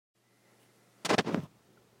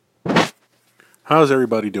How's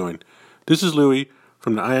everybody doing? This is Louie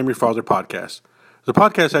from the I Am Your Father podcast. The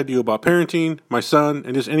podcast I do about parenting, my son,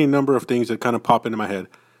 and just any number of things that kind of pop into my head.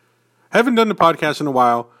 I haven't done the podcast in a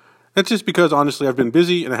while. That's just because, honestly, I've been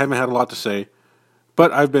busy and I haven't had a lot to say.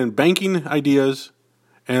 But I've been banking ideas,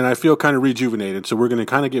 and I feel kind of rejuvenated, so we're going to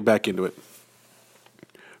kind of get back into it.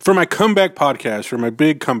 For my comeback podcast, for my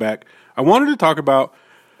big comeback, I wanted to talk about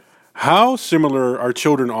how similar our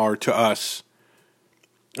children are to us.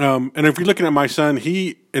 And if you're looking at my son,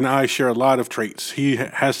 he and I share a lot of traits. He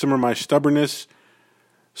has some of my stubbornness,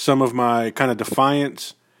 some of my kind of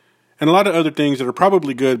defiance, and a lot of other things that are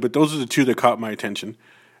probably good, but those are the two that caught my attention.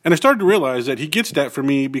 And I started to realize that he gets that from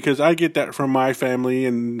me because I get that from my family,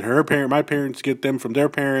 and my parents get them from their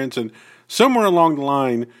parents, and somewhere along the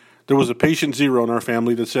line, there was a patient zero in our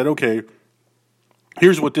family that said, okay,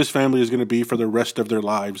 here's what this family is going to be for the rest of their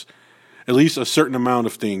lives, at least a certain amount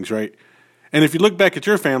of things, right? And if you look back at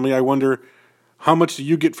your family, I wonder, how much do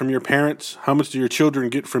you get from your parents? How much do your children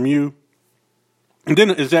get from you? And then,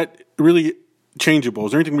 is that really changeable?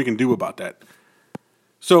 Is there anything we can do about that?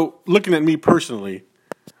 So, looking at me personally,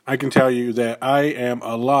 I can tell you that I am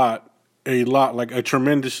like a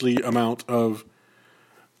tremendously amount of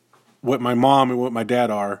what my mom and what my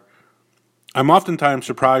dad are. I'm oftentimes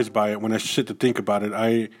surprised by it when I sit to think about it.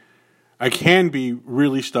 I can be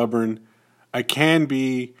really stubborn. I can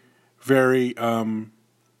be very, I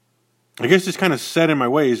guess just kind of set in my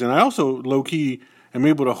ways. And I also, low-key, am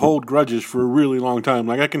able to hold grudges for a really long time.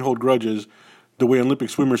 Like, I can hold grudges the way Olympic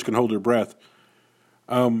swimmers can hold their breath.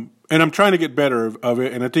 And I'm trying to get better of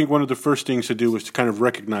it. And I think one of the first things to do is to kind of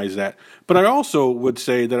recognize that. But I also would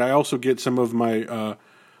say that I also get some of my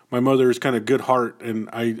mother's kind of good heart. And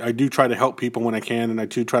I do try to help people when I can. And I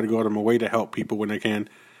do try to go out of my way to help people when I can.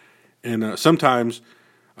 And sometimes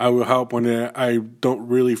I will help when I don't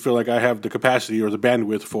really feel like I have the capacity or the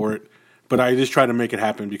bandwidth for it. But I just try to make it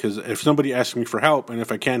happen because if somebody asks me for help and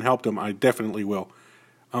if I can help them, I definitely will.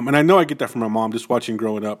 And I know I get that from my mom, just watching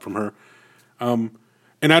growing up from her.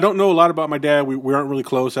 And I don't know a lot about my dad. We aren't really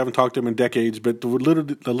close. I haven't talked to him in decades. But the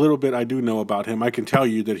little bit I do know about him, I can tell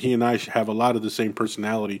you that he and I have a lot of the same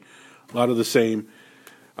personality, a lot of the same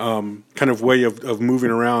kind of way of moving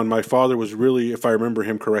around. My father was really, if I remember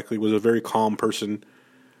him correctly, was a very calm person.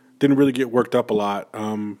 Didn't really get worked up a lot.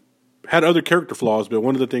 Had other character flaws, but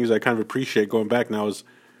one of the things I kind of appreciate going back now is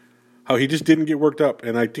how he just didn't get worked up,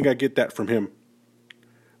 and I think I get that from him.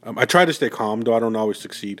 I try to stay calm, though I don't always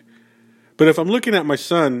succeed. But if I'm looking at my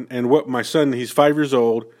son and what my son, he's 5 years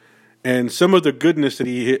old, and some of the goodness that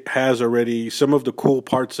he has already, some of the cool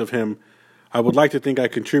parts of him, I would like to think I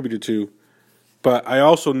contributed to. But I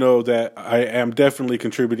also know that I am definitely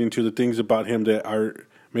contributing to the things about him that are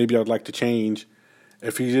maybe I'd like to change.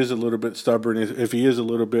 If he is a little bit stubborn, if he is a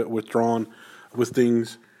little bit withdrawn with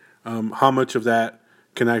things, how much of that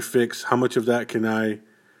can I fix? How much of that can I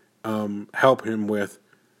help him with?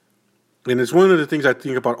 And it's one of the things I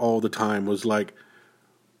think about all the time was like,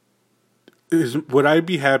 would I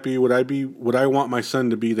be happy? Would I want my son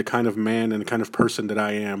to be the kind of man and the kind of person that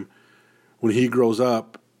I am when he grows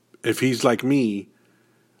up? If he's like me,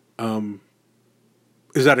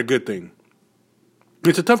 is that a good thing?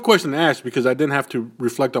 It's a tough question to ask because I then have to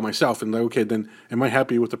reflect on myself and like, okay, then am I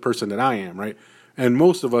happy with the person that I am, right? And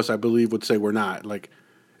most of us, I believe, would say we're not. Like,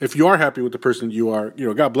 if you are happy with the person you are,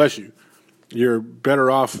 God bless you. You're better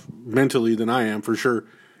off mentally than I am, for sure.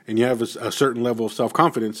 And you have a certain level of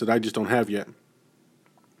self-confidence that I just don't have yet.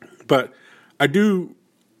 But I do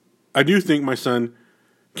think my son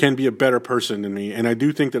can be a better person than me, and I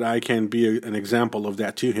do think that I can be an example of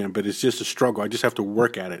that to him, but it's just a struggle. I just have to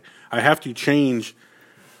work at it. I have to change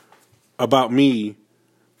about me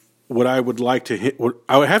what I would like to hit.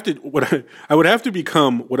 I would have to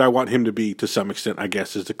become what I want him to be to some extent, I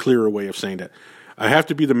guess, is the clearer way of saying that. I have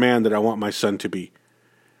to be the man that I want my son to be.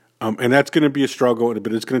 And that's going to be a struggle,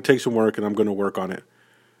 but it's going to take some work, and I'm going to work on it.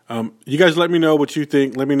 You guys let me know what you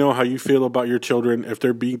think. Let me know how you feel about your children, if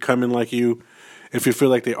they're becoming like you, if you feel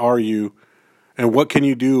like they are you, and what can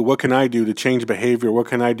you do? What can I do to change behavior? What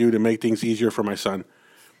can I do to make things easier for my son?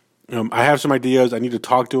 I have some ideas. I need to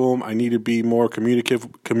talk to him. I need to be more communicative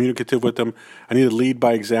with him. I need to lead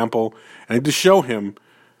by example. I need to show him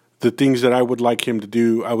the things that I would like him to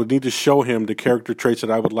do. I would need to show him the character traits that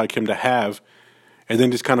I would like him to have, and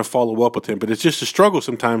then just kind of follow up with him. But it's just a struggle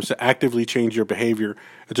sometimes to actively change your behavior.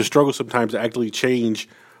 It's a struggle sometimes to actively change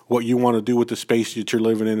what you want to do with the space that you're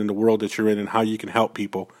living in and the world that you're in and how you can help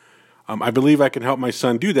people. I believe I can help my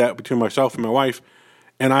son do that between myself and my wife.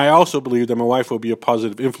 And I also believe that my wife will be a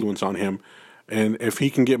positive influence on him. And if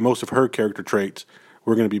he can get most of her character traits,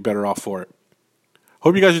 we're going to be better off for it.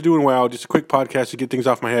 Hope you guys are doing well. Just a quick podcast to get things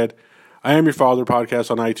off my head. I Am Your Father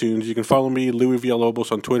podcast on iTunes. You can follow me, Louis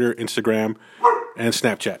Villalobos, on Twitter, Instagram, and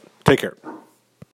Snapchat. Take care.